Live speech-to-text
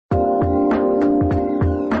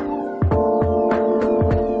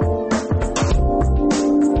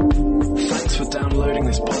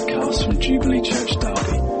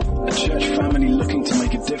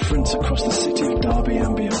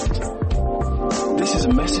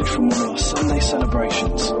a message from one of our Sunday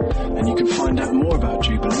celebrations, and you can find out more about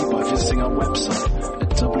Jubilee by visiting our website at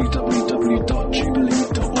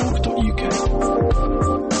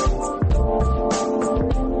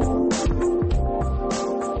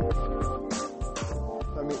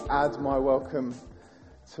Let me add my welcome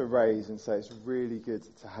to Raise and say it's really good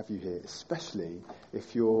to have you here, especially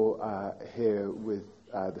if you're here with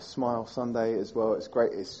the Smile Sunday as well. It's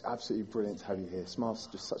great. It's absolutely brilliant to have you here. Smile's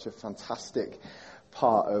just such a fantastic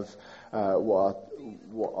part of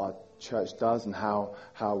what our church does and how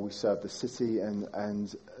we serve the city.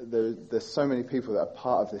 And there's so many people that are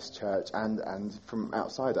part of this church and from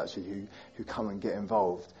outside actually who come and get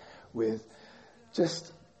involved with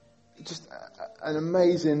just an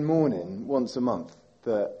amazing morning once a month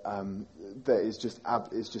that is just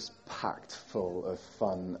packed full of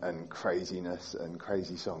fun and craziness and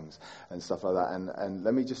crazy songs and stuff like that. And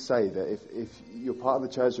let me just say that if you're part of the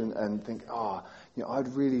church and think, I'd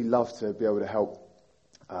really love to be able to help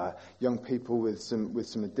young people with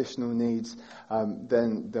some additional needs,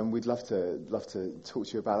 then we'd love to talk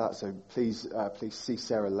to you about that. So please see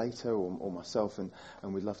Sarah later or myself, and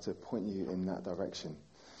we'd love to point you in that direction.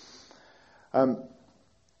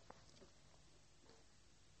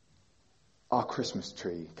 Our Christmas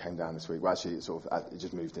tree came down this week. Well, actually, it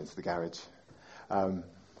just moved into the garage,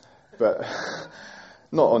 but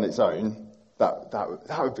not on its own.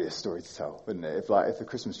 That would be a story to tell, wouldn't it? If the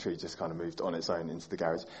Christmas tree just kind of moved on its own into the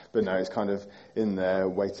garage. But no, it's kind of in there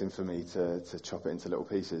waiting for me to chop it into little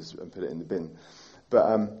pieces and put it in the bin.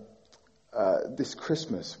 But this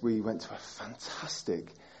Christmas we went to a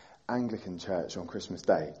fantastic Anglican church on Christmas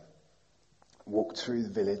Day. Walked through the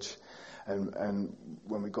village. And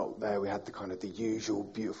when we got there, we had the usual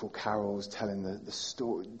beautiful carols telling the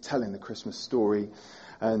story, telling the Christmas story,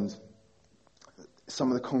 and some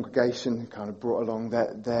of the congregation kind of brought along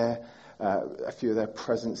a few of their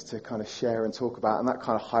presents to kind of share and talk about, and that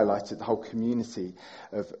kind of highlighted the whole community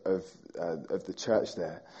of the church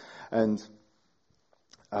there, and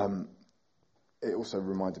it also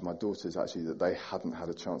reminded my daughters actually that they hadn't had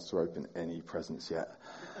a chance to open any presents yet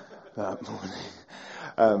that morning.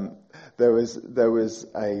 There was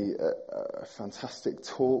a fantastic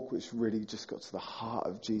talk which really just got to the heart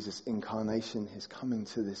of Jesus' incarnation, his coming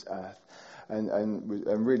to this earth, and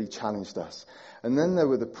really challenged us. And then there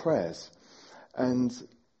were the prayers. And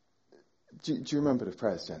do you remember the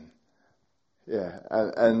prayers, Jen? Yeah.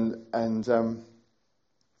 And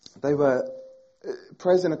they were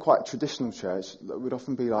prayers in a quite traditional church that would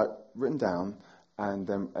often be written down and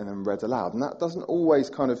then read aloud. And that doesn't always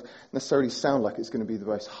kind of necessarily sound like it's going to be the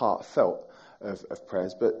most heartfelt of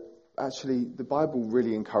prayers, but actually the Bible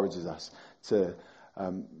really encourages us to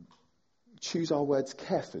choose our words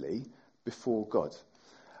carefully before God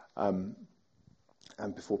and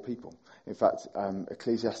before people. In fact,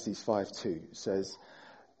 Ecclesiastes 5:2 says,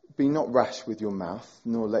 "Be not rash with your mouth,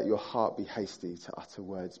 nor let your heart be hasty to utter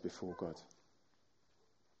words before God."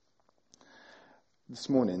 This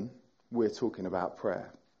morning, we're talking about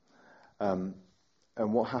prayer. And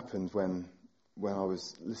what happened when I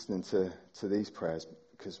was listening to these prayers,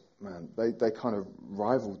 because, man, they kind of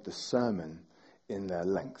rivaled the sermon in their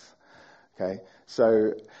length. Okay?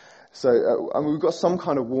 So we've got some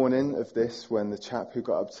kind of warning of this when the chap who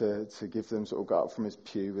got up to give them sort of got up from his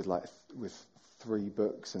pew with 3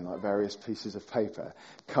 books and various pieces of paper,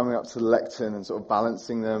 coming up to the lectern and sort of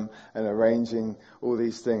balancing them and arranging all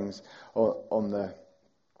these things on the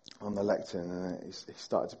lectern, and he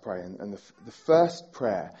started to pray. And the first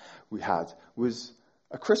prayer we had was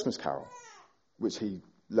a Christmas carol, which he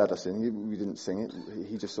led us in. We didn't sing it.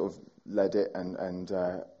 He just sort of led it, and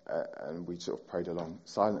we sort of prayed along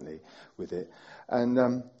silently with it. And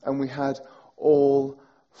we had all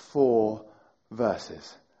 4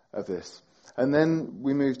 verses of this. And then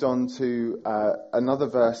we moved on to another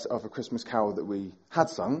verse of a Christmas carol that we had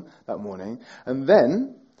sung that morning. And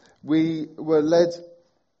then we were led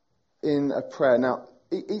in a prayer. Now,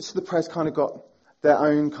 each of the prayers kind of got their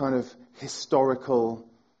own kind of historical,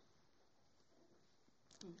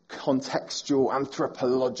 contextual,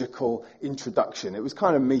 anthropological introduction. It was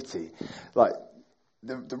kind of meaty. Like,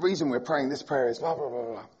 the reason we're praying this prayer is blah, blah,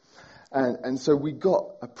 blah, blah. And so we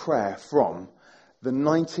got a prayer from the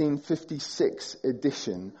 1956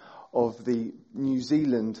 edition of the New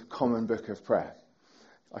Zealand Common Book of Prayer.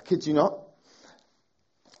 I kid you not.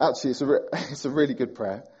 Actually, it's a really good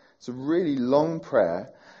prayer. It's a really long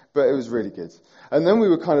prayer, but it was really good. And then we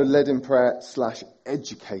were kind of led in prayer /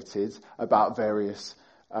 educated about various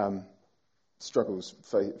struggles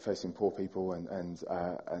facing poor people and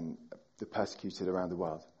the persecuted around the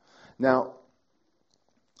world. Now,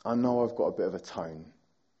 I know I've got a bit of a tone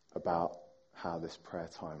about how this prayer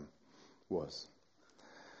time was.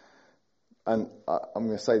 And I'm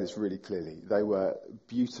going to say this really clearly. They were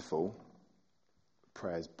beautiful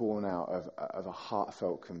prayers born out of a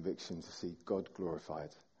heartfelt conviction to see God glorified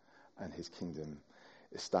and his kingdom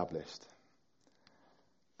established.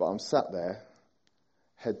 But I'm sat there,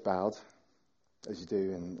 head bowed, as you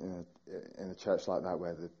do in a church like that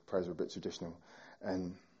where the prayers are a bit traditional.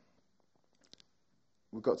 And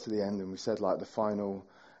we got to the end and we said like the final,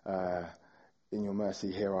 in your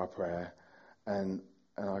mercy, hear our prayer. And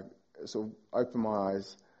I sort of opened my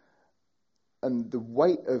eyes, and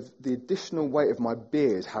the additional weight of my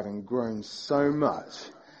beard having grown so much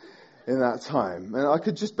in that time, and I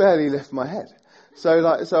could just barely lift my head. So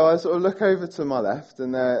I sort of look over to my left,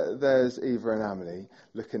 and there's Eva and Amelie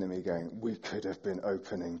looking at me going, we could have been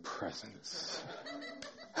opening presents.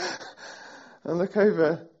 And look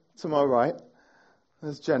over to my right,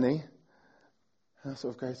 there's Jenny. And I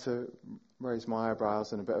sort of go to raise my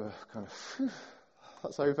eyebrows and a bit of a kind of, phew,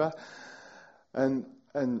 that's over. And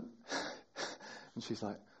she's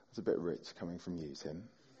like, it's a bit rich coming from you, Tim.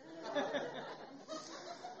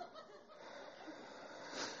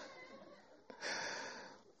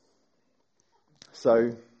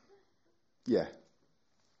 So, yeah,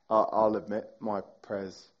 I'll admit my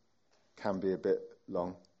prayers can be a bit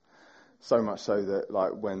long. So much so that,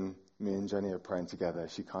 like, when me and Jenny are praying together,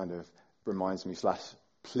 she kind of reminds me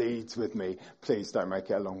 / pleads with me, please don't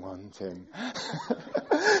make it a long one, Tim.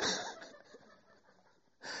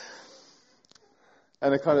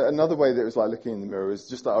 And another way that it was like looking in the mirror was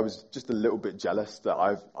just that I was just a little bit jealous that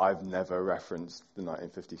I've never referenced the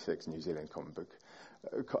 1956 New Zealand Book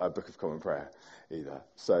of Common Prayer either.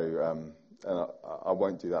 So and I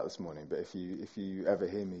won't do that this morning. But if you ever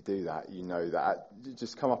hear me do that, you know that.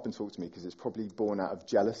 Just come up and talk to me, because it's probably born out of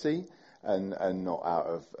jealousy and not out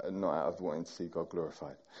of wanting to see God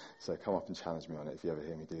glorified. So come up and challenge me on it if you ever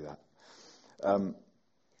hear me do that.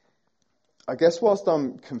 I guess whilst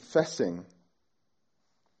I'm confessing.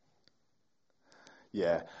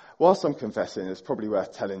 Yeah, whilst I'm confessing, it's probably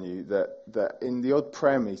worth telling you that in the odd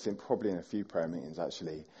prayer meeting, probably in a few prayer meetings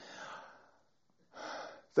actually,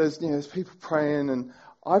 there's people praying, and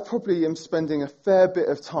I probably am spending a fair bit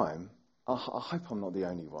of time. I hope I'm not the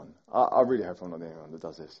only one. I really hope I'm not the only one that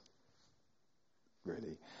does this.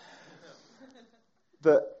 Really.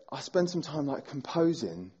 That I spend some time like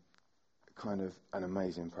composing kind of an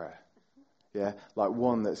amazing prayer. Yeah, like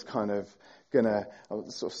one that's kind of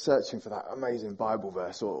I'm sort of searching for that amazing Bible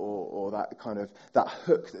verse or that kind of, that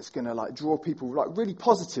hook that's gonna like draw people like really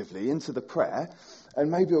positively into the prayer,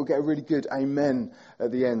 and maybe it'll get a really good amen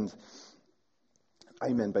at the end.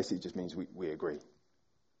 Amen basically just means we agree.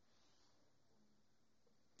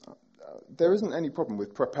 There isn't any problem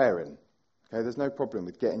with preparing. Okay, there's no problem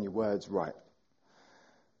with getting your words right.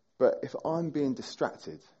 But if I'm being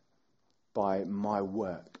distracted by my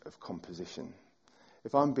work of composition,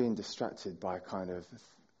 if I'm being distracted by kind of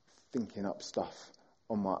thinking up stuff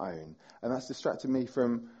on my own, and that's distracted me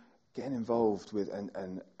from getting involved with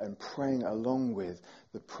and praying along with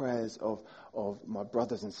the prayers of my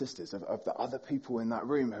brothers and sisters, of the other people in that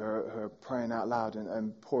room who are praying out loud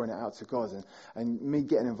and pouring it out to God, and me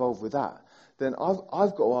getting involved with that, then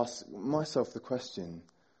I've got to ask myself the question,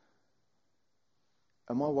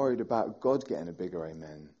 am I worried about God getting a bigger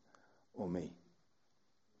amen or me?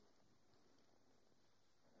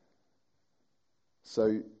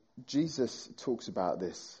 So Jesus talks about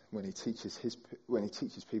this when he teaches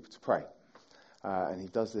people to pray, and he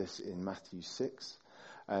does this in Matthew 6,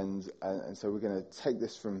 and so we're going to take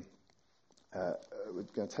this from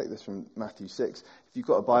Matthew 6. If you've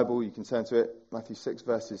got a Bible, you can turn to it. Matthew 6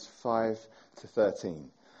 verses 5 to 13.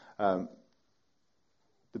 The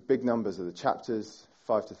big numbers are the chapters.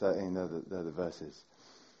 5 to 13, they're the verses.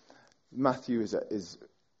 Matthew is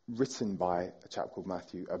written by a chap called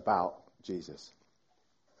Matthew about Jesus.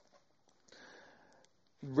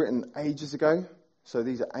 Written ages ago, so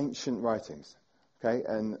these are ancient writings, okay?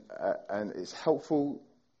 And it's helpful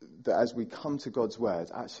that as we come to God's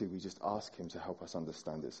word, actually we just ask him to help us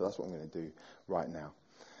understand it. So that's what I'm going to do right now.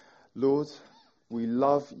 Lord, we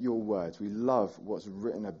love your words. We love what's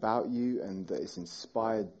written about you and that it's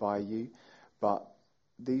inspired by you. But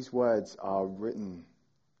these words are written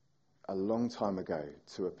a long time ago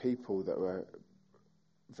to a people that were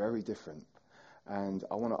very different. And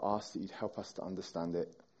I want to ask that you'd help us to understand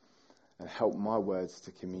it and help my words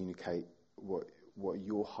to communicate what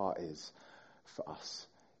your heart is for us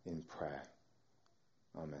in prayer.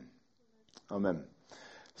 Amen. Amen.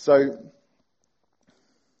 So,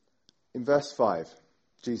 in verse 5,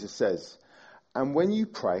 Jesus says, "And when you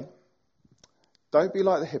pray, Don't be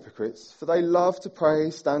like the hypocrites, for they love to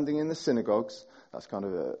pray standing in the synagogues. That's kind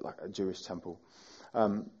of like a Jewish temple.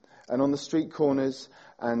 And on the street corners,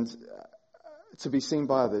 and to be seen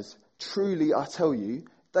by others. Truly, I tell you,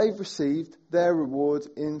 they've received their reward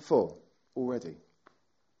in full already.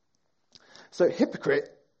 So hypocrite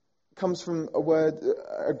comes from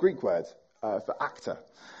a Greek word for actor.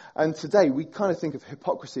 And today we kind of think of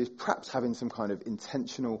hypocrisy as perhaps having some kind of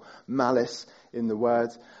intentional malice in the word,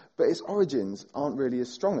 but its origins aren't really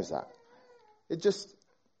as strong as that. Jesus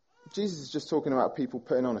is just talking about people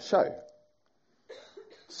putting on a show.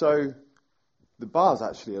 So the bar's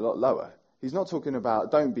actually a lot lower. He's not talking about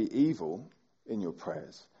don't be evil in your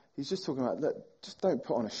prayers. He's just talking about, look, just don't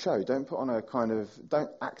put on a show. Don't put on don't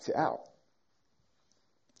act it out.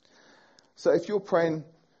 So if I'm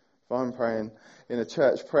praying in a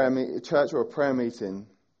church or a prayer meeting,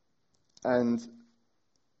 and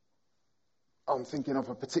I'm thinking of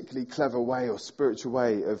a particularly clever way or spiritual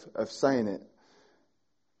way of saying it,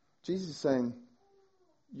 Jesus is saying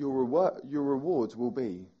your rewards will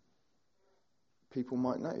be people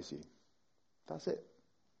might notice you. That's it.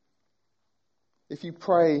 If you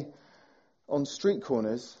pray on street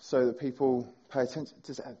corners so that people pay attention,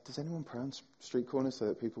 does anyone pray on street corners so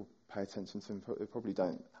that people pay attention to them? They probably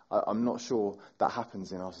don't. I'm not sure that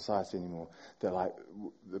happens in our society anymore. They're like,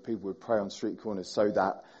 the people would pray on street corners so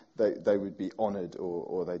that they would be honoured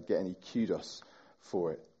or they'd get any kudos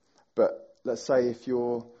for it. But let's say if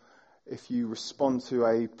you respond to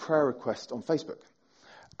a prayer request on Facebook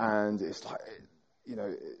and it's like,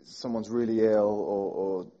 someone's really ill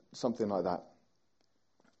or something like that,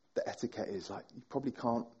 the etiquette is like, you probably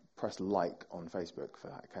can't press like on Facebook for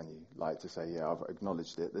that, can you? Like to say, yeah, I've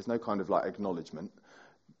acknowledged it. There's no kind of like acknowledgement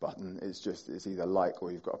button. It's either like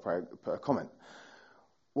or you've got to put a comment.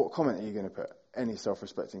 What comment are you going to put? Any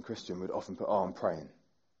self-respecting Christian would often put, I'm praying.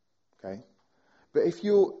 Okay? But if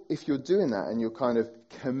you're doing that and you're kind of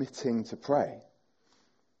committing to pray,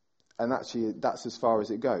 and actually that's as far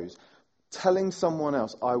as it goes, telling someone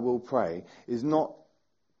else, I will pray, is not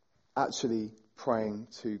actually praying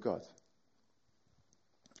to God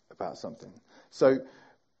about something. So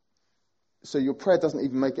your prayer doesn't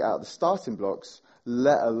even make it out of the starting blocks,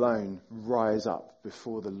 let alone rise up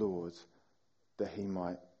before the Lord that he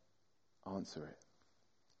might answer it.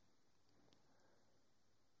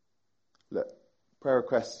 Look, prayer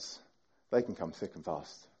requests, they can come thick and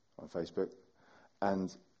fast on Facebook,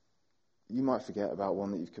 and you might forget about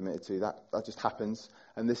one that you've committed to. That just happens,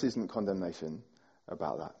 and this isn't condemnation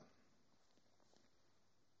about that.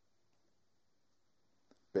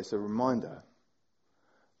 But it's a reminder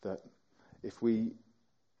that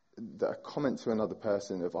that a comment to another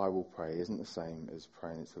person of I will pray isn't the same as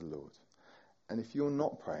praying it to the Lord. And if you're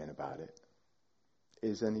not praying about it,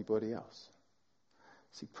 is anybody else?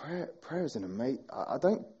 See, prayer is an amazing...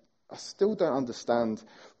 I still don't understand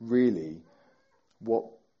really what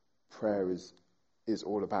prayer is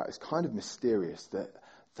all about. It's kind of mysterious that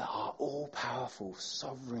our all-powerful,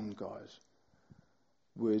 sovereign God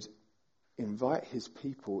would invite his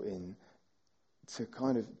people in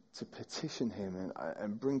to petition him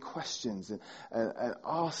and bring questions and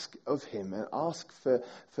ask of him and ask for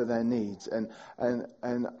their needs and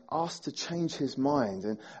ask to change his mind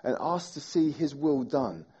and ask to see his will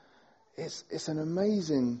done. It's an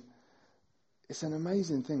amazing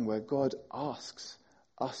thing where God asks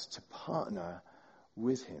us to partner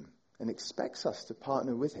with him and expects us to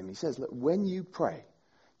partner with him. He says, look, when you pray,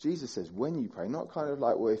 Jesus says, when you pray, not kind of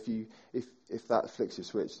like, well, if that flicks your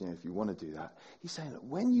switch, if you want to do that. He's saying, look,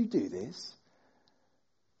 when you do this,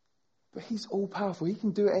 but he's all powerful. He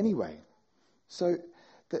can do it anyway. So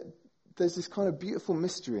there's this kind of beautiful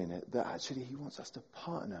mystery in it that actually he wants us to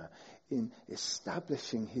partner in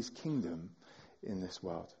establishing his kingdom in this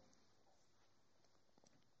world.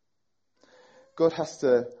 God has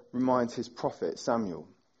to remind his prophet Samuel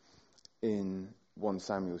in 1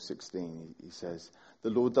 Samuel 16. He says, the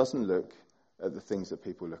Lord doesn't look at the things that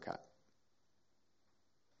people look at.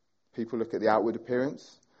 People look at the outward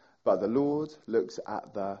appearance, but the Lord looks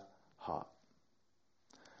at the heart.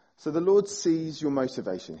 So the Lord sees your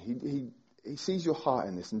motivation. He sees your heart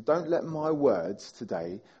in this. And don't let my words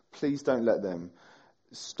today, please don't let them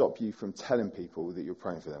stop you from telling people that you're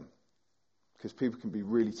praying for them. Because people can be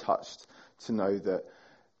really touched to know that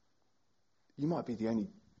you might be the only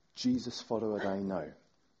Jesus follower they know.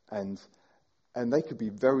 And they could be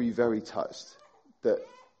very, very touched that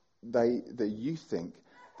you think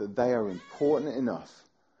that they are important enough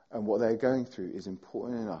and what they're going through is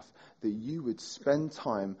important enough that you would spend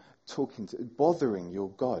time bothering your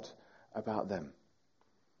God about them.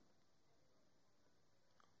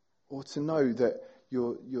 Or to know that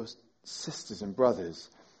you're sisters and brothers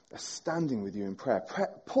are standing with you in prayer.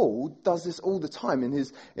 Paul does this all the time in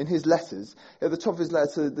his letters. At the top of his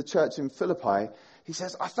letter to the church in Philippi, he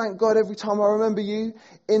says, I thank God every time I remember you.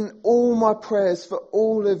 In all my prayers for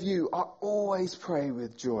all of you, I always pray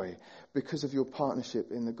with joy because of your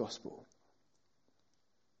partnership in the gospel.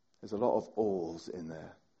 There's a lot of alls in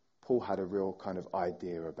there. Paul had a real kind of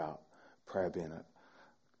idea about prayer being a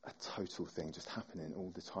total thing, just happening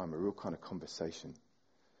all the time, a real kind of conversation.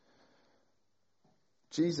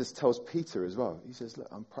 Jesus tells Peter as well. He says,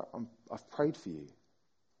 look, I've prayed for you.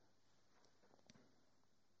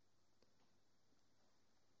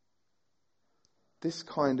 This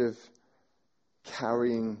kind of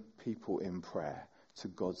carrying people in prayer to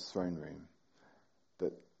God's throne room,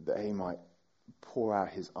 that he might pour out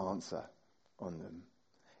his answer on them,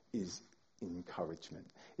 is encouragement.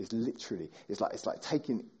 It's like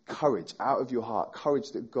taking courage out of your heart,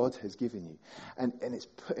 courage that God has given you, and it's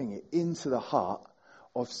putting it into the heart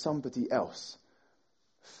of somebody else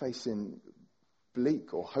facing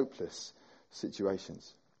bleak or hopeless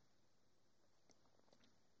situations.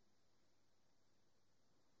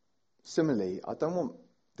 Similarly, I don't want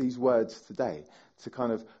these words today to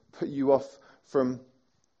kind of put you off from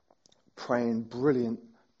praying brilliant,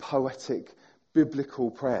 poetic,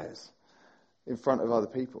 biblical prayers in front of other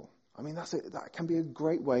people. I mean, that can be a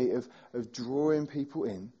great way of drawing people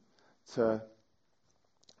in to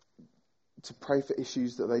pray for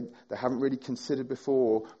issues that they haven't really considered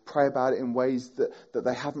before, or pray about it in ways that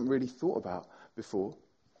they haven't really thought about before.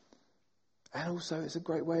 And also it's a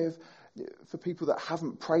great way for people that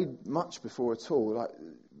haven't prayed much before at all, like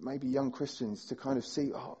maybe young Christians, to kind of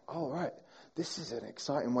see, right, this is an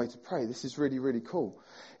exciting way to pray. This is really, really cool.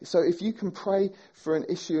 So if you can pray for an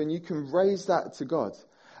issue and you can raise that to God,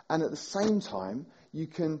 and at the same time you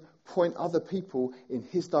can point other people in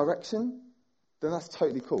his direction, then that's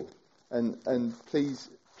totally cool. And please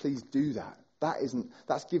do that.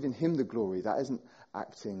 That's giving him the glory. That isn't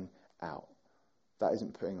acting out. That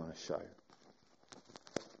isn't putting on a show.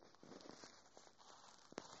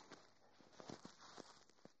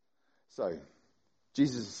 So,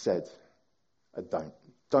 Jesus has said,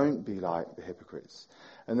 don't be like the hypocrites.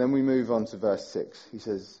 And then we move on to verse 6. He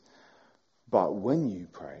says, but when you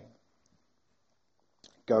pray,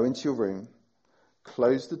 go into your room,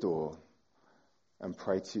 close the door, and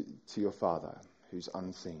pray to your Father who's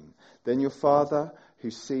unseen. Then your Father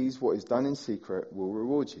who sees what is done in secret will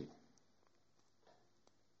reward you.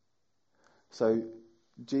 So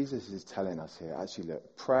Jesus is telling us here, actually,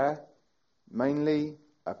 look, prayer mainly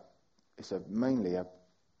a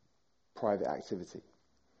private activity.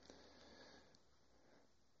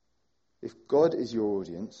 If God is your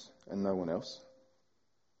audience and no one else,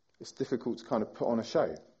 it's difficult to kind of put on a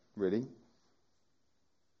show, really.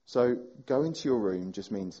 So go into your room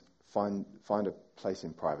just means find a place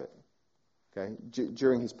in private. Okay?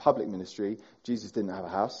 During his public ministry, Jesus didn't have a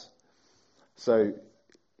house, so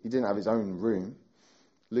he didn't have his own room.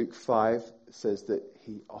 Luke 5 says that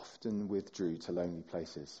he often withdrew to lonely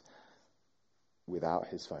places without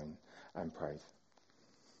his phone and prayed.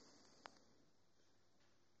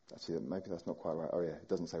 Actually, maybe that's not quite right. Oh yeah, it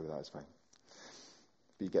doesn't say without his phone.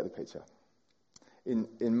 But you get the picture.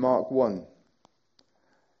 In Mark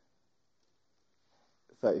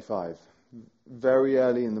 1:35, very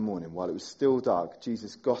early in the morning, while it was still dark,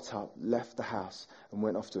 Jesus got up, left the house, and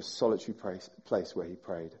went off to a solitary place where he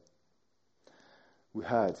prayed. We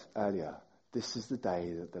heard earlier, this is the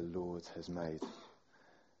day that the Lord has made.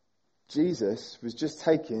 Jesus was just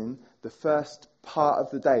taking the first part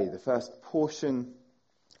of the day, the first portion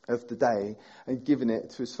of the day, and giving it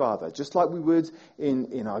to his Father. Just like we would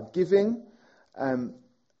in our giving, and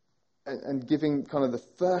giving kind of the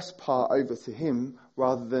first part over to him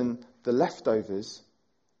rather than the leftovers,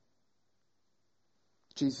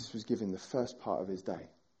 Jesus was giving the first part of his day.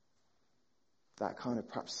 That kind of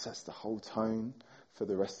perhaps sets the whole tone for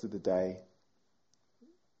the rest of the day.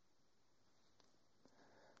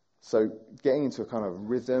 So getting into a kind of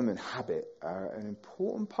rhythm and habit are an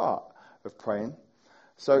important part of praying.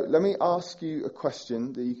 So let me ask you a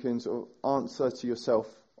question that you can sort of answer to yourself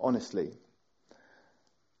honestly.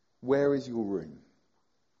 Where is your room?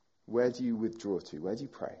 Where do you withdraw to? Where do you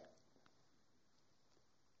pray?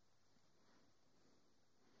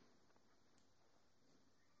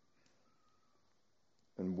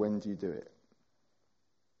 And when do you do it?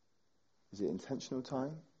 Is it intentional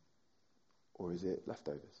time? Or is it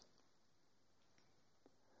leftovers?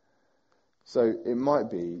 So it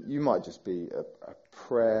might be, you might just be a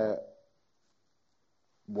prayer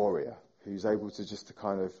warrior who's able to just to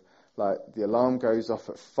kind of like the alarm goes off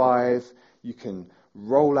at 5, you can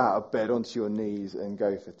roll out of bed onto your knees and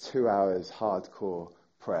go for 2 hours hardcore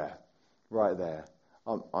prayer right there.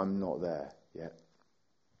 I'm not there yet.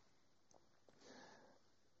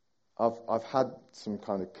 I've had some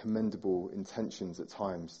kind of commendable intentions at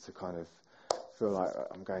times to kind of feel like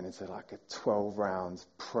I'm going into like a 12-round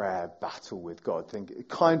prayer battle with God,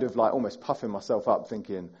 kind of like almost puffing myself up,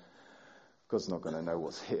 thinking God's not going to know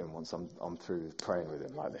what's hitting once I'm through with praying with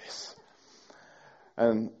him like this.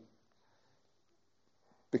 And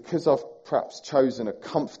because I've perhaps chosen a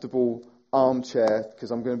comfortable armchair, because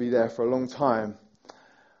I'm going to be there for a long time,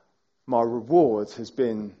 my reward has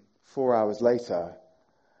been 4 hours later,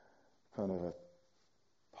 kind of a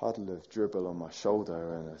puddle of dribble on my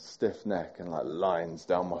shoulder and a stiff neck and like lines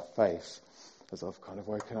down my face as I've kind of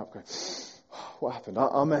woken up going, what happened?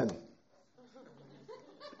 Amen.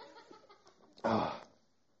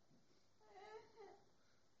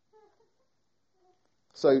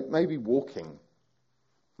 So maybe walking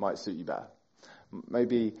might suit you better.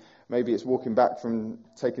 Maybe it's walking back from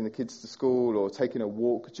taking the kids to school or taking a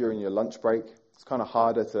walk during your lunch break. It's kind of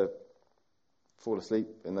harder to fall asleep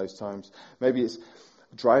in those times. Maybe it's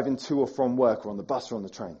driving to or from work or on the bus or on the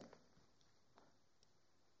train.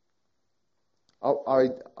 I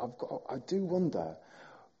do wonder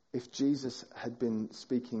if Jesus had been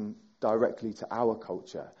speaking directly to our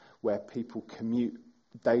culture where people commute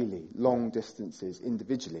daily, long distances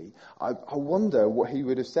individually. I wonder what he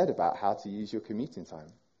would have said about how to use your commuting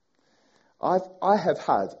time. I have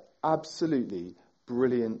had absolutely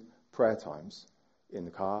brilliant prayer times in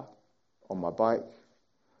the car, on my bike,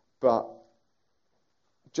 but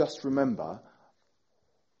just remember,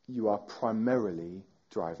 you are primarily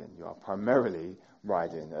driving. You are primarily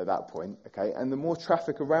riding at that point, okay? And the more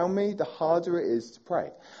traffic around me, the harder it is to pray.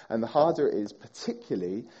 And the harder it is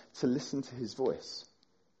particularly to listen to his voice.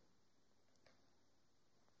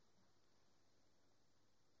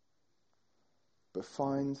 But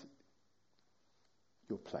find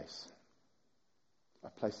your place. A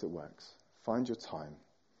place that works. Find your time.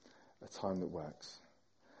 A time that works.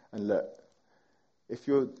 And look, if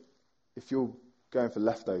you're going for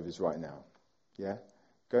leftovers right now, yeah,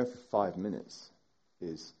 going for 5 minutes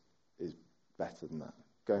is better than that.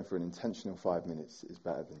 Going for an intentional 5 minutes is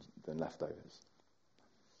better than leftovers.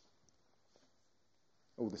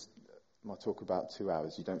 All this, my talk about 2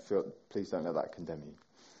 hours, please don't let that condemn you.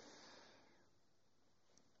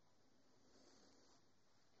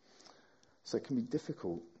 So it can be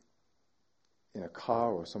difficult in a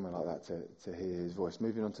car or somewhere like that to hear his voice.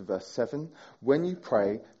 Moving on to verse 7. When you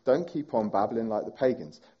pray, don't keep on babbling like the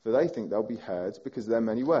pagans, for they think they'll be heard because of their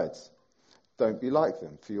many words. Don't be like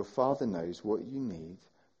them, for your Father knows what you need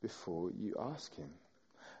before you ask him.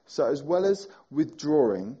 So as well as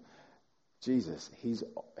withdrawing, Jesus,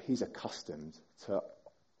 he's accustomed to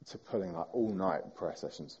pulling like all-night prayer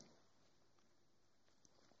sessions.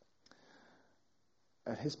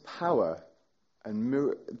 And his power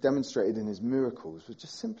and demonstrated in his miracles was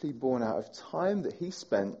just simply born out of time that he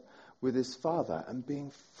spent with his Father and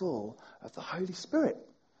being full of the Holy Spirit.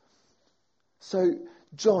 So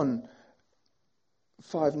John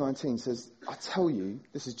 5:19 says, I tell you,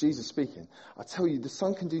 this is Jesus speaking, I tell you, the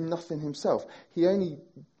Son can do nothing himself. He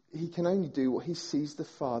can only do what he sees the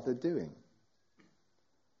Father doing.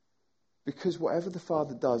 Because whatever the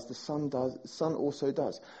Father does, the Son also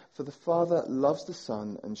does. For the Father loves the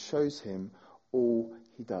Son and shows him all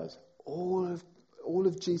he does. All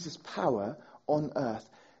of Jesus' power on earth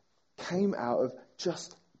came out of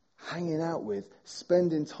just hanging out with,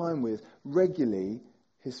 spending time with, regularly,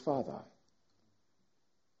 his Father.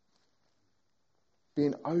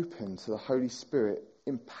 Being open to the Holy Spirit,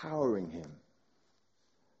 empowering him.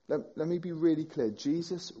 Let me be really clear.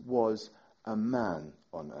 Jesus was a man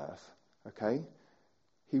on earth, okay?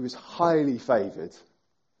 He was highly favoured,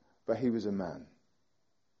 but he was a man.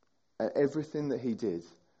 And everything that he did,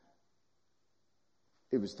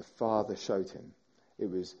 it was the Father showed him. It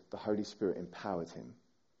was the Holy Spirit empowered him.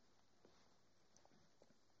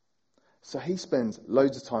 So he spends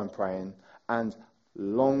loads of time praying and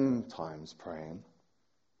long times praying,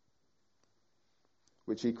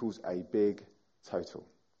 which equals a big total.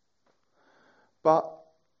 But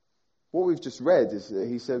what we've just read is that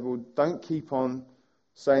he said, well, don't keep on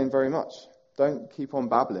saying very much. Don't keep on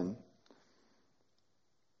babbling.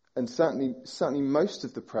 And certainly most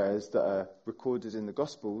of the prayers that are recorded in the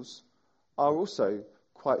Gospels are also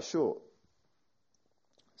quite short.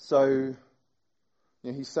 So,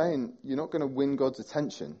 he's saying you're not going to win God's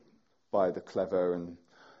attention by the clever and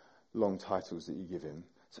long titles that you give him.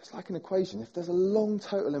 So it's like an equation. If there's a long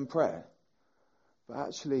total in prayer, but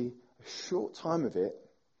actually a short time of it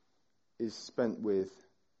is spent with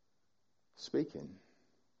speaking,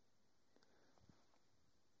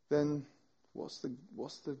 then what's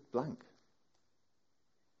the blank?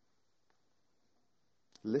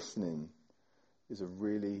 Listening is a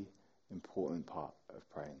really important part of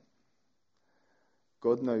praying.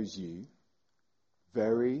 God knows you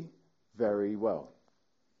very, very well.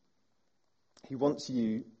 He wants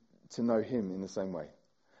you to know him in the same way.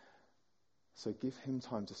 So give him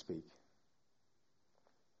time to speak,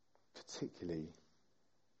 particularly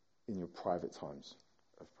in your private times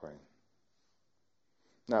of praying.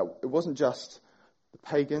 Now, it wasn't just the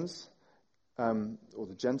pagans or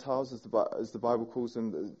the Gentiles, as the Bible calls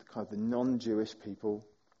them, the kind of the non-Jewish people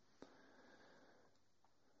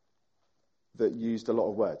that used a lot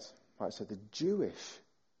of words. Right? So the Jewish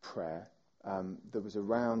prayer that was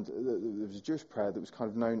around, there was a Jewish prayer that was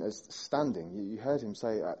kind of known as standing. You heard him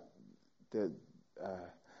say,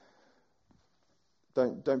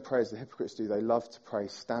 don't pray as the hypocrites do. They love to pray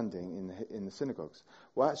standing in the synagogues.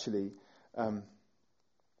 Well, actually,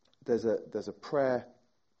 there's a prayer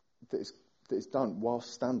that is done while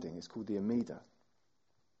standing. It's called the Amida,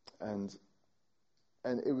 and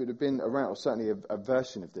it would have been around, or certainly a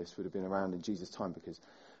version of this would have been around in Jesus' time, because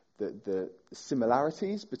the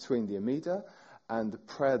similarities between the Amida and the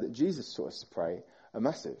prayer that Jesus taught us to pray are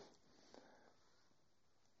massive.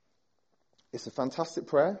 It's a fantastic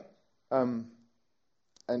prayer, and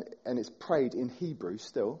it's prayed in Hebrew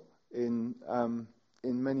still in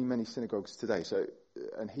many synagogues today. So,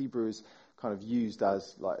 and Hebrew is kind of used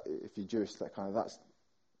as, like, if you're Jewish, that's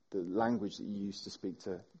the language that you use to speak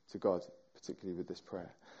to God, particularly with this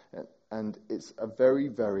prayer. And it's a very,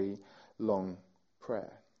 very long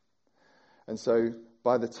prayer. And so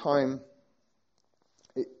by the time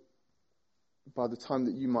that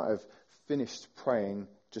you might have finished praying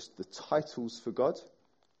just the titles for God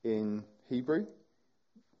in Hebrew,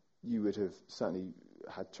 you would have certainly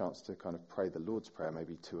had a chance to kind of pray the Lord's Prayer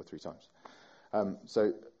maybe 2 or 3 times.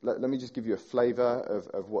 So let me just give you a flavour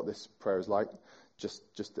of what this prayer is like,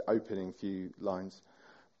 just the opening few lines.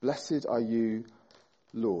 Blessed are you,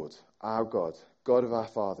 Lord, our God, God of our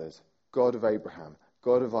fathers, God of Abraham,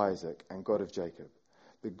 God of Isaac, and God of Jacob,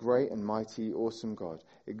 the great and mighty, awesome God,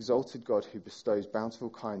 exalted God who bestows bountiful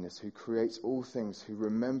kindness, who creates all things, who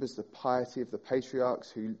remembers the piety of the patriarchs,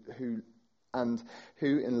 who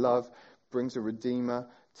in love brings a redeemer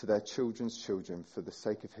to their children's children for the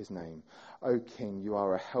sake of his name. O King, you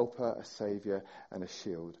are a helper, a saviour, and a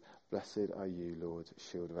shield. Blessed are you, Lord,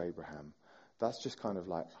 shield of Abraham. That's just kind of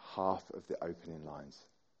like half of the opening lines,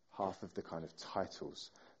 half of the kind of titles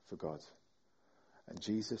for God. And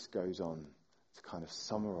Jesus goes on to kind of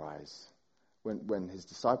summarize when his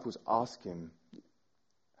disciples ask him,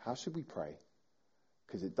 how should we pray?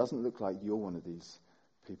 Because it doesn't look like you're one of these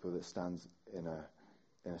people that stands in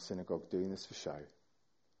a synagogue doing this for show.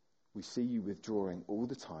 We see you withdrawing all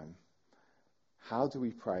the time. How do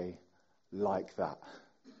we pray like that?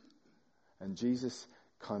 And Jesus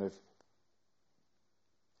kind of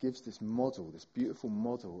gives this model, this beautiful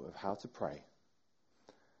model of how to pray.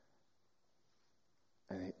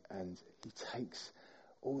 And he takes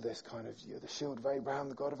all this kind of, the shield of Abraham,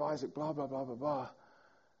 the God of Isaac, blah, blah, blah, blah, blah,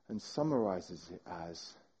 and summarizes it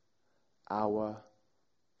as our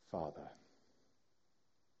Father.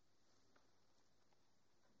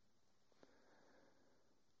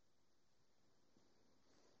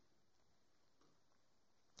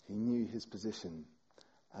 He knew his position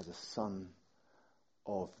as a son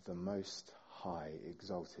of the Most High,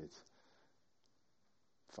 exalted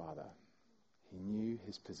Father. He knew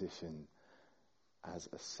his position as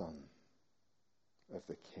a son of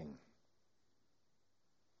the King.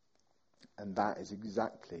 And that is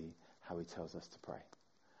exactly how he tells us to pray.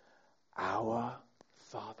 Our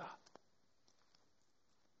Father.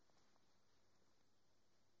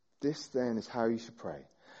 This then is how you should pray.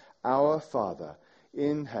 Our Father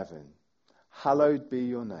in heaven, hallowed be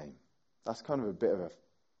your name. That's kind of a bit of a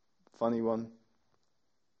funny one.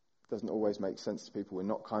 Doesn't always make sense to people. We're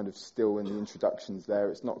not kind of still in the introductions there.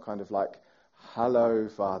 It's not kind of like, hello,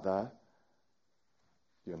 Father,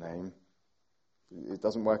 your name. It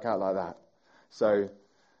doesn't work out like that. So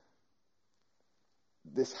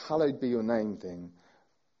this hallowed be your name thing,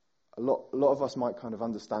 a lot of us might kind of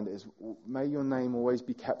understand it as, may your name always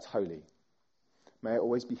be kept holy. May it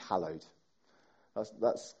always be hallowed.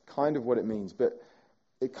 That's kind of what it means. But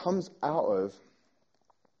it comes out of,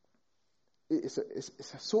 it's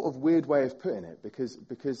a sort of weird way of putting it, because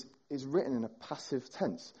it's written in a passive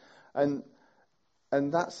tense. And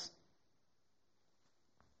that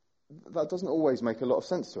doesn't always make a lot of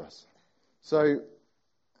sense to us. So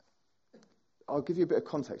I'll give you a bit of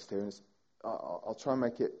context here, and I'll try and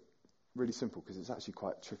make it really simple because it's actually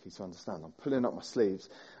quite tricky to understand. I'm pulling up my sleeves.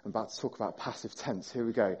 I'm about to talk about passive tense. Here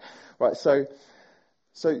we go. Right, so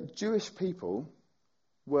Jewish people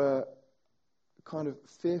were kind of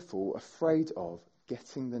fearful, afraid of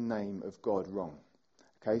getting the name of God wrong.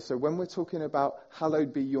 Okay, so when we're talking about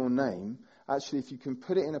hallowed be your name, actually if you can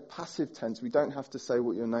put it in a passive tense, we don't have to say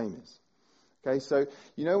what your name is. Okay, so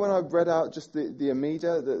you know when I read out just the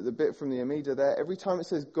Amida, the bit from the Amida there, every time it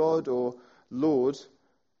says God or Lord,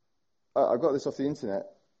 I got this off the internet,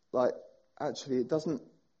 like actually it doesn't,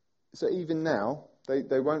 so even now,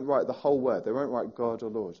 they won't write the whole word, they won't write God or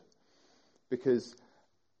Lord, because,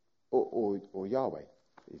 or Yahweh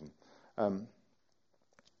even.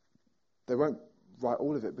 They won't write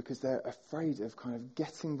all of it because they're afraid of kind of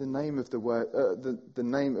getting the name of the word, the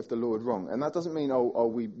name of the Lord wrong. And that doesn't mean,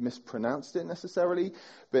 we mispronounced it necessarily,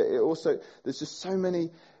 but it also, there's just so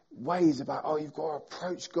many ways about, you've got to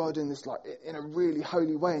approach God in this, like, in a really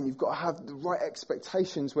holy way, and you've got to have the right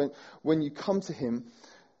expectations when you come to him.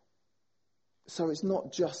 So it's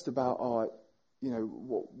not just about,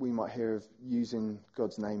 what we might hear of using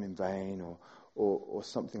God's name in vain or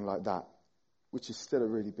something like that, which is still a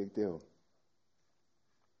really big deal.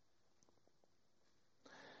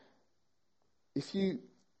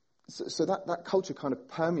 So that culture kind of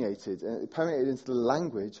permeated into the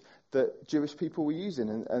language that Jewish people were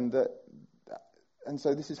using, and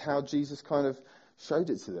so this is how Jesus kind of showed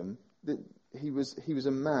it to them, that he was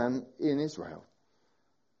a man in Israel.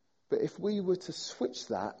 But if we were to switch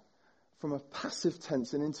that from a passive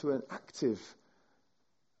tense and into an active,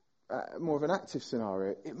 more of an active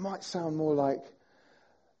scenario, it might sound more like,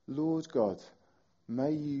 Lord God,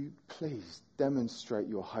 may you please demonstrate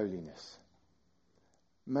your holiness.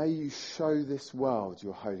 May you show this world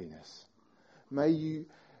your holiness. May you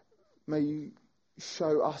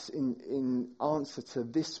show us in answer to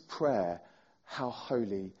this prayer how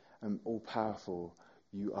holy and all-powerful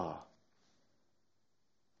you are.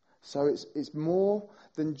 So it's more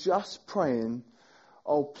than just praying,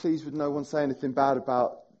 please would no one say anything bad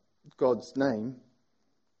about God's name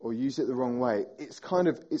or use it the wrong way.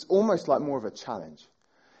 It's almost like more of a challenge.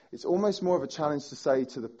 It's almost more of a challenge to say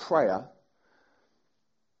to the prayer,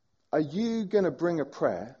 are you going to bring a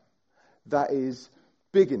prayer that is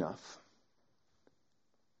big enough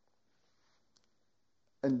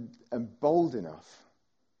and bold enough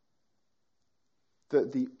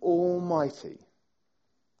that the Almighty,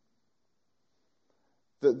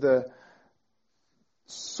 that the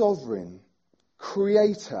sovereign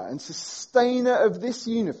creator and sustainer of this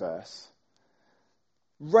universe,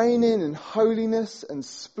 reigning in holiness and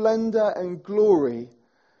splendor and glory,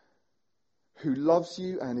 who loves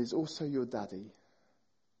you and is also your daddy?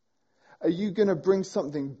 Are you going to bring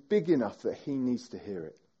something big enough that he needs to hear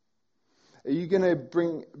it? Are you going to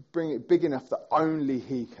bring it big enough that only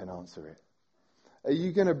he can answer it? Are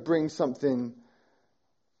you going to bring something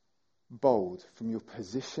bold from your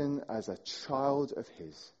position as a child of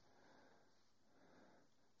his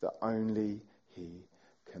that only he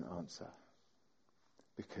can answer?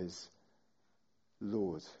 Because,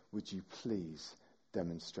 Lord, would you please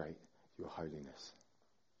demonstrate your holiness?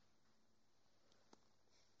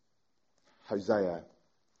 Hosea,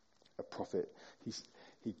 a prophet, he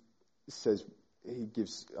says, he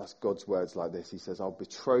gives us God's words like this. He says, I'll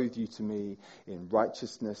betroth you to me in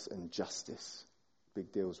righteousness and justice.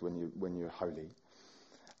 Big deals when you're holy.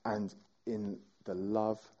 And in the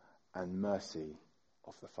love and mercy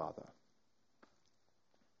of the Father.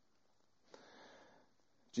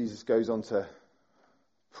 Jesus goes on to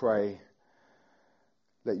pray,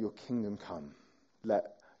 let your kingdom come. Let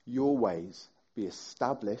your ways be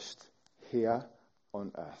established here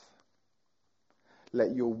on earth.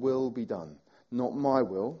 Let your will be done. Not my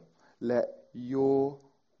will. Let your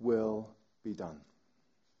will be done.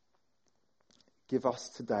 Give us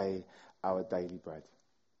today our daily bread.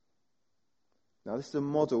 Now this is a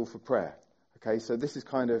model for prayer. Okay, so this is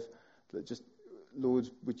kind of just, Lord,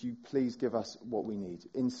 would you please give us what we need?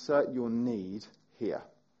 Insert your need here.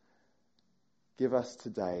 Give us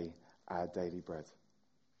today our daily bread.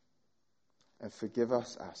 And forgive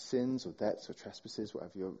us our sins or debts or trespasses,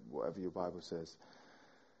 whatever your Bible says.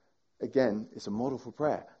 Again, it's a model for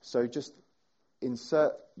prayer. So just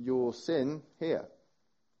insert your sin here.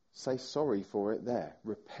 Say sorry for it there.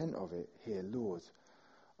 Repent of it here. Lord,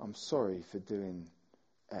 I'm sorry for doing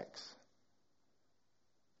X.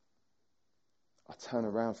 I turn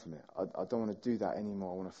around from it. I don't want to do that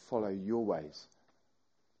anymore. I want to follow your ways.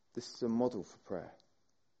 This is a model for prayer.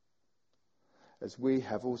 As we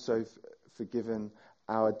have also forgiven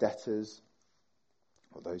our debtors,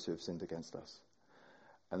 or those who have sinned against us.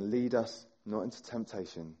 And lead us not into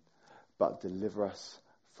temptation, but deliver us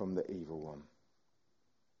from the evil one.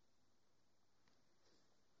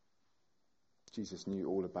 Jesus knew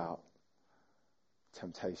all about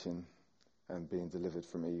temptation and being delivered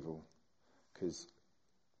from evil, because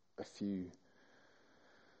at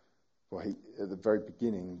the very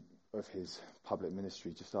beginning of his public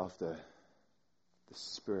ministry, just after the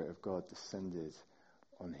Spirit of God descended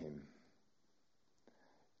on him,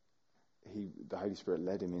 the Holy Spirit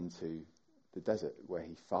led him into the desert where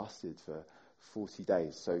he fasted for 40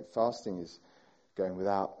 days. So fasting is going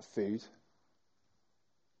without food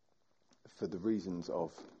for the reasons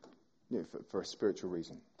of, for a spiritual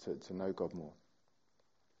reason, to know God more.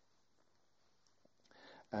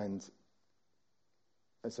 And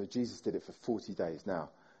so Jesus did it for 40 days. Now,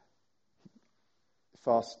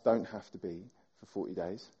 fasts don't have to be for 40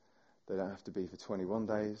 days. They don't have to be for 21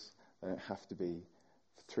 days. They don't have to be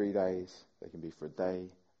for 3 days. They can be for a day.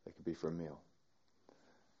 They can be for a meal.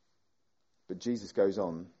 But Jesus goes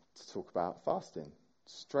on to talk about fasting,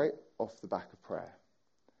 straight off the back of prayer.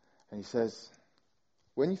 And he says,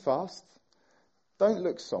 when you fast, don't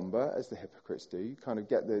look somber as the hypocrites do. You kind of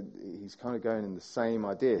get he's kind of going in the same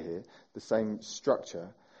idea here, the same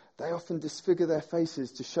structure. They often disfigure their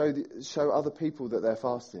faces to show other people that they're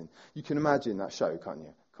fasting. You can imagine that show, can't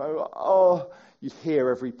you? Kind of like, you'd hear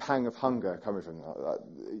every pang of hunger coming from that.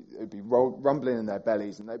 It'd be rumbling in their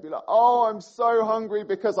bellies, and they'd be like, I'm so hungry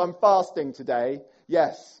because I'm fasting today.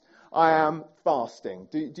 Yes, I am fasting.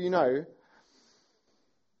 Do you know?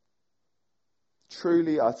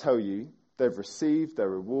 Truly, I tell you, they've received their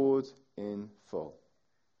reward in full.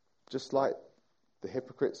 Just like the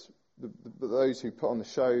hypocrites, those who put on the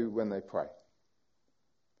show when they pray.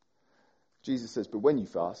 Jesus says, but when you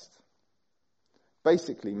fast,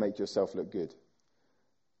 basically make yourself look good.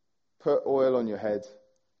 Put oil on your head.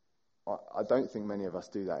 I don't think many of us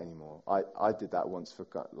do that anymore. I did that once for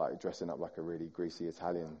like dressing up like a really greasy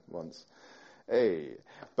Italian once. Hey,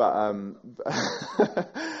 but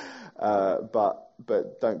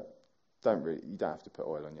don't really. You don't have to put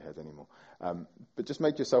oil on your head anymore. But just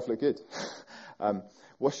make yourself look good.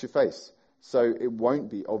 Wash your face so it won't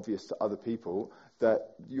be obvious to other people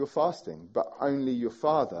that you're fasting, but only to your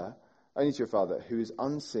Father who is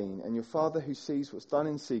unseen, and your Father who sees what's done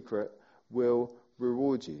in secret will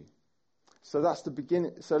reward you. So that's the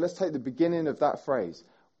beginning. So let's take the beginning of that phrase.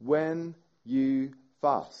 When you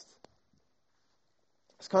fast.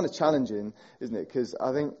 It's kind of challenging, isn't it? Because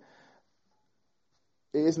I think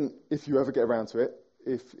it isn't, if you ever get around to it,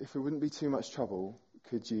 if it wouldn't be too much trouble,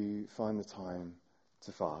 could you find the time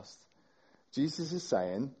to fast? Jesus is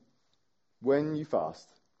saying, when you fast.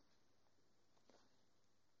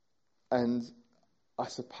 And I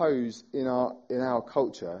suppose in our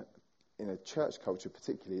culture, in a church culture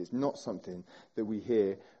particularly, it's not something that we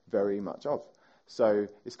hear very much of. So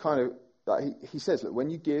it's kind of, like he says, look,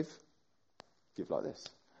 when you give like this.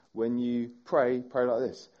 When you pray like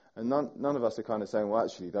this. And none of us are kind of saying, well,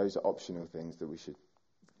 actually, those are optional things that we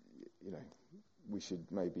should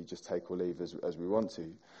maybe just take or leave as we want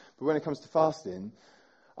to. But when it comes to fasting,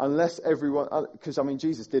 unless everyone, because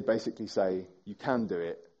Jesus did basically say, you can do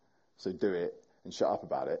it, so do it and shut up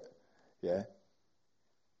about it. Yeah.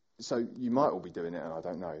 So you might all be doing it, and I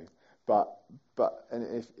don't know. But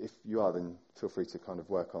and if you are, then feel free to kind of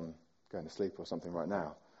work on going to sleep or something right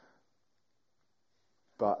now.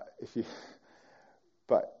 But if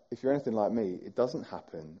you're anything like me, it doesn't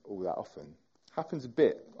happen all that often. It happens a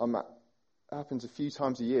bit. It happens a few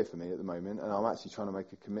times a year for me at the moment, and I'm actually trying to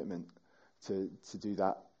make a commitment to do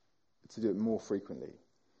that, to do it more frequently.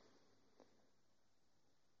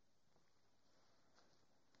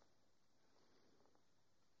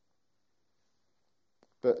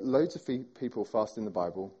 But loads of people fast in the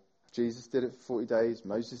Bible. Jesus did it for 40 days.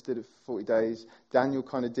 Moses did it for 40 days. Daniel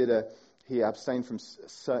kind of he abstained from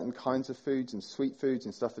certain kinds of foods and sweet foods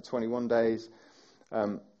and stuff for 21 days.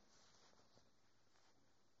 And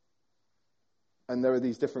there are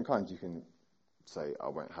these different kinds. You can say, I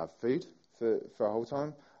won't have food for a whole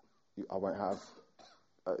time. I won't have,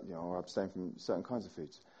 I'll abstain from certain kinds of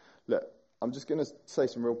foods. Look, I'm just going to say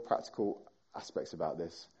some real practical aspects about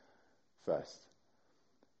this first.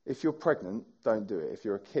 If you're pregnant, don't do it. If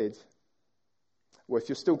you're a kid, if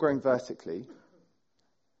you're still growing vertically,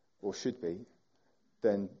 or should be,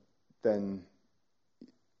 then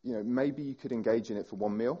maybe you could engage in it for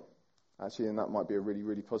one meal, actually, and that might be a really,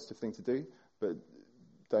 really positive thing to do. But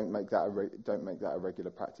don't make that a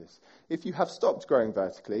regular practice. If you have stopped growing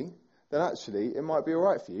vertically, then actually it might be all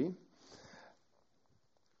right for you.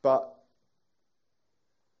 But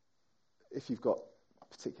if you've got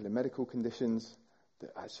particular medical conditions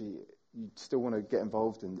that actually you still want to get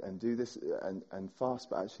involved and do this and fast,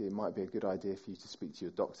 but actually it might be a good idea for you to speak to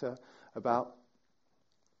your doctor about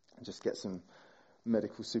and just get some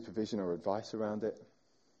medical supervision or advice around it.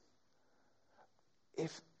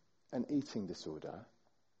 If an eating disorder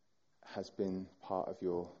has been part of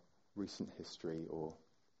your recent history, or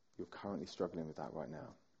you're currently struggling with that right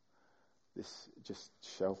now, just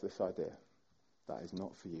shelve this idea. That is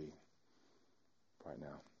not for you right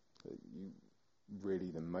now.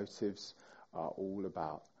 The motives are all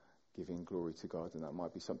about giving glory to God, and that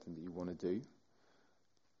might be something that you want to do.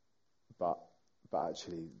 But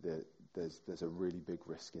actually, there's a really big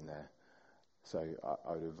risk in there. So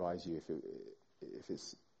I would advise you, if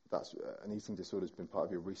that's an eating disorder has been part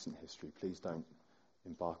of your recent history, please don't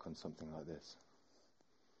embark on something like this.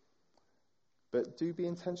 But do be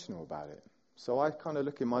intentional about it. So I kind of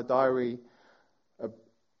look in my diary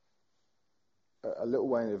a little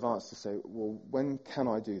way in advance to say, well, when can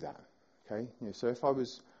I do that? Okay, so if I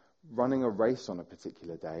was running a race on a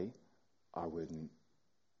particular day, I wouldn't.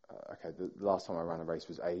 The last time I ran a race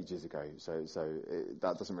was ages ago, so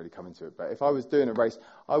that doesn't really come into it. But if I was doing a race,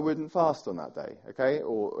 I wouldn't fast on that day, okay,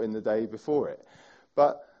 or in the day before it.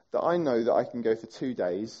 But that I know that I can go for 2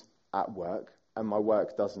 days at work, and my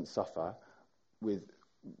work doesn't suffer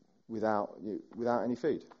without any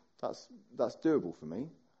food. That's doable for me.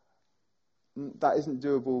 That isn't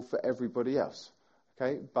doable for everybody else,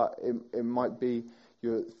 okay? But it might be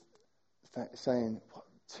you're saying, what,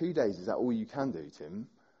 2 days, is that all you can do, Tim?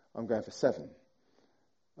 I'm going for 7.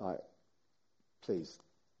 Please,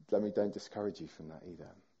 don't discourage you from that either.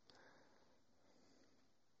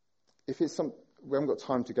 If it's we haven't got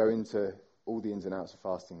time to go into all the ins and outs of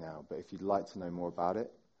fasting now, but if you'd like to know more about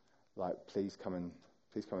it, please come and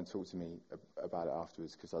talk to me about it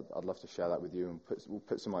afterwards, because I'd love to share that with you, and we'll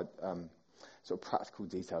put some sort of practical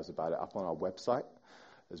details about it up on our website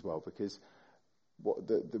as well, because what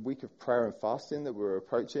the week of prayer and fasting that we're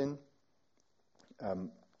approaching,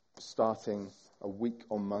 starting a week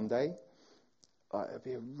on Monday, it'd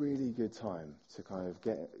be a really good time to kind of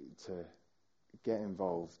get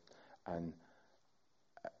involved and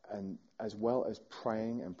as well as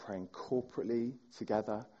praying corporately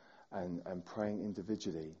together and praying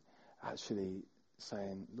individually, actually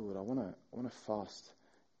saying, Lord, I want to fast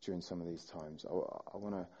during some of these times. I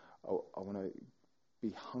want to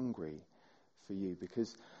be hungry for you,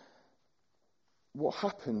 because what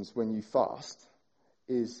happens when you fast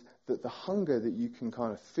is that the hunger that you can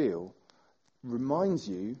kind of feel reminds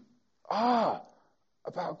you,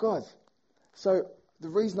 about God. So the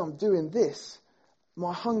reason I'm doing this,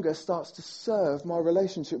 my hunger starts to serve my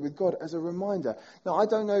relationship with God as a reminder. Now, I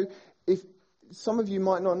don't know if some of you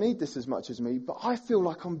might not need this as much as me, but I feel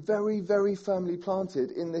like I'm very, very firmly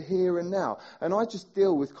planted in the here and now. And I just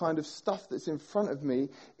deal with kind of stuff that's in front of me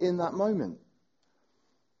in that moment.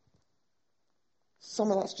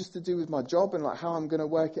 Some of that's just to do with my job and how I'm going to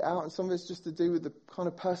work it out, and some of it's just to do with the kind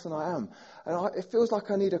of person I am. And it feels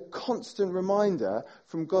like I need a constant reminder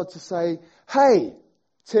from God to say, hey,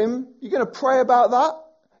 Tim, you're going to pray about that?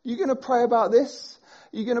 You're going to pray about this?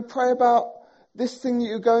 You're going to pray about this thing that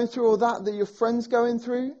you're going through, or that your friend's going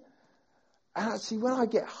through? And actually, when I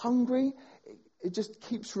get hungry, it just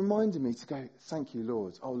keeps reminding me to go, thank you,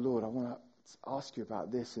 Lord. Oh, Lord, I want to ask you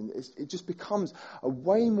about this. And it just becomes a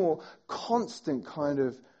way more constant kind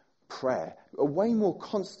of prayer, a way more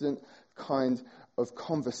constant kind of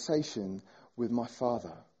conversation with my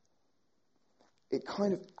Father. It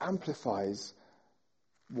kind of amplifies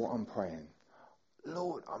what I'm praying.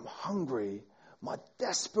 Lord, I'm hungry. My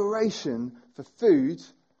desperation for food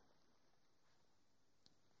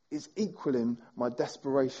is equaling my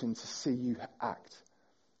desperation to see you act.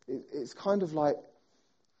 It's kind of like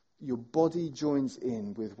your body joins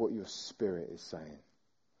in with what your spirit is saying.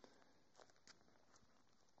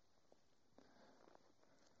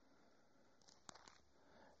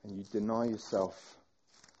 And you deny yourself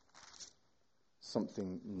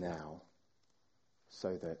something now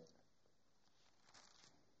so that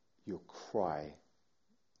your cry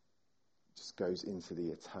just goes into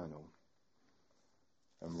the eternal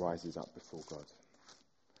and rises up before God.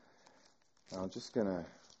 Now I'm just going to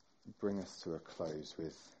bring us to a close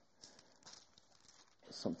with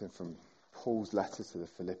something from Paul's letter to the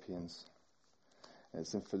Philippians. And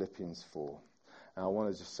it's in Philippians 4. And I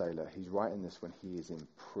want to just say that he's writing this when he is in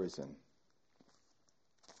prison.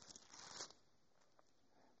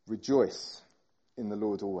 Rejoice in the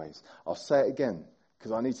Lord always. I'll say it again,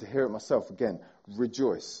 because I need to hear it myself again.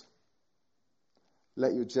 Rejoice.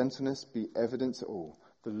 Let your gentleness be evident to all.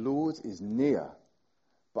 The Lord is near.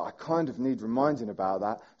 But I kind of need reminding about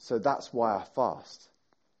that, so that's why I fast.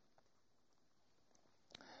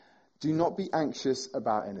 Do not be anxious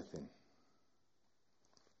about anything.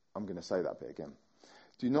 I'm going to say that bit again.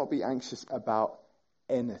 Do not be anxious about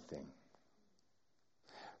anything.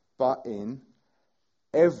 But in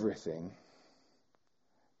everything,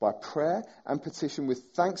 by prayer and petition with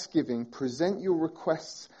thanksgiving, present your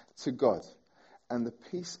requests to God. And the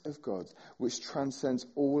peace of God, which transcends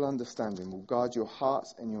all understanding, will guard your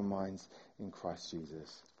hearts and your minds in Christ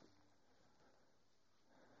Jesus.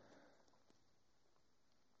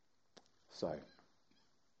 So,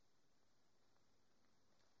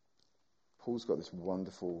 Paul's got this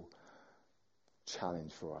wonderful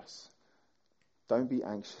challenge for us. Don't be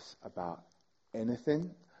anxious about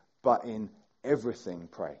anything, but in everything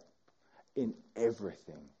pray. In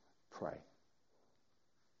everything pray.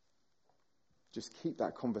 Just keep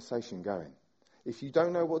that conversation going. If you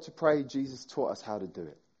don't know what to pray, Jesus taught us how to do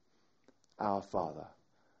it. Our Father,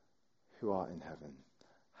 who art in heaven,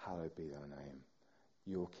 hallowed be thy name.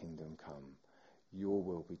 Your kingdom come. Your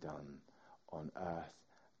will be done on earth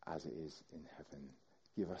as it is in heaven.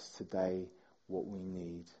 Give us today what we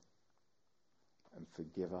need and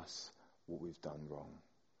forgive us what we've done wrong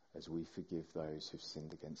as we forgive those who've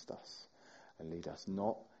sinned against us. And lead us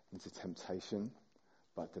not into temptation,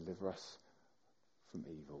 but deliver us from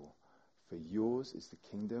evil. For yours is the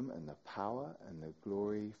kingdom and the power and the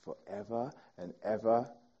glory forever and ever.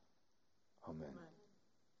 Amen.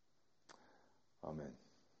 Amen.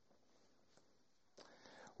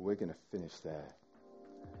 We're going to finish there.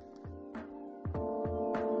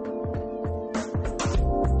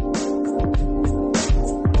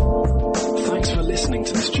 Thanks for listening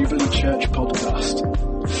to this Jubilee Church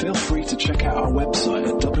podcast. Feel free to check out our website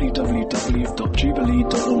at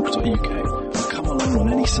www.jubilee.org.uk and come along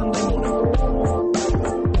on any Sunday morning.